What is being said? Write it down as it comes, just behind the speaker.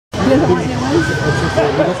doesn't want new ones? He's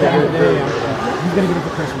gonna get it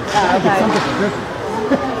for Christmas. Oh, okay. Something for Christmas.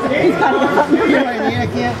 He's got to get something. You know what I mean? I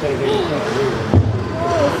can't.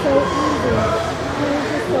 Oh, it's so easy.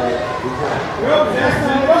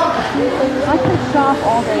 I could shop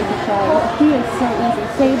all day for Shay. He is so easy.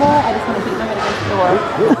 Sable, I just want to beat him against the door.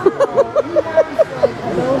 He has like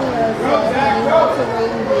a bonus and he wants a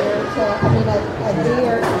reindeer, so I mean a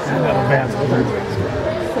deer to Santa would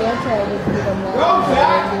give him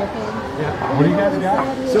that reindeer thing. What do you guys got?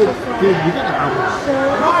 So, dude, you gotta help him.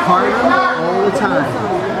 Carter, all the time,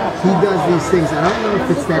 he does these things. I don't know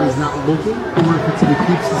if it's that he's not looking or if it's that he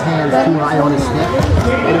keeps his hands too high on his stick.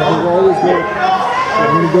 And he'll always go past. And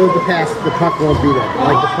when he goes to pass, the puck won't be there.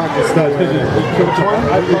 Like the puck is stuck.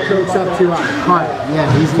 He chokes up too high. Carter, yeah,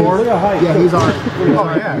 he's our. Oh, yeah, he's our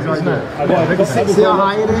guy. See how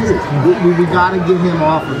high it is? We gotta get him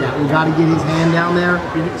off of that. We gotta get his hand down there.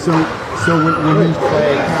 So when he's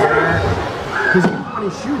playing, because when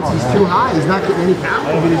he shoots, he's too high. He's not getting any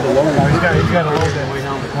power. He's got a low bit.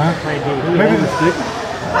 Huh? Maybe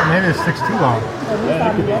the stick's too long.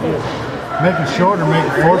 Make it shorter,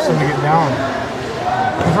 force him to get down.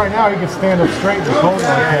 Because right now he can stand up straight and hold like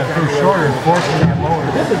that. If it's shorter, and force him to get lower.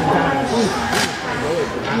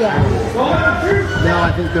 Yeah. Now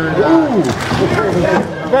I think they're in. Ooh!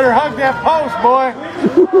 Better hug that post, boy.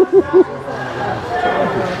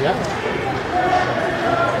 Yep.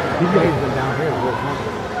 These guys have been down here.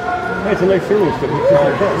 It's a nice feeling stick.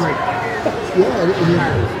 Yeah,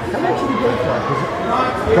 how much did you go for?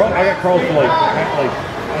 I got Carl for like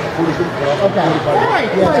 46. Okay.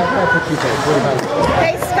 Right. Yeah, that's what you said.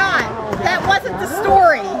 Hey, Scott, that wasn't the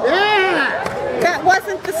story. Yeah! That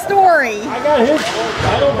wasn't the story. I got his.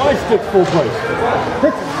 I don't buy sticks full price.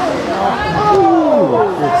 Ooh!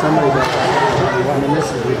 Dude, somebody got one of the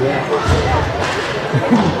misses we got.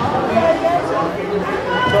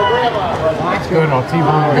 That's good on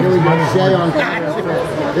T-Bone. Here we go. Shay on camera.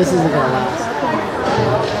 This isn't gonna last.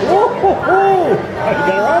 You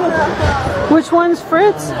got her on it? Which one's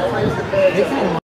Fritz?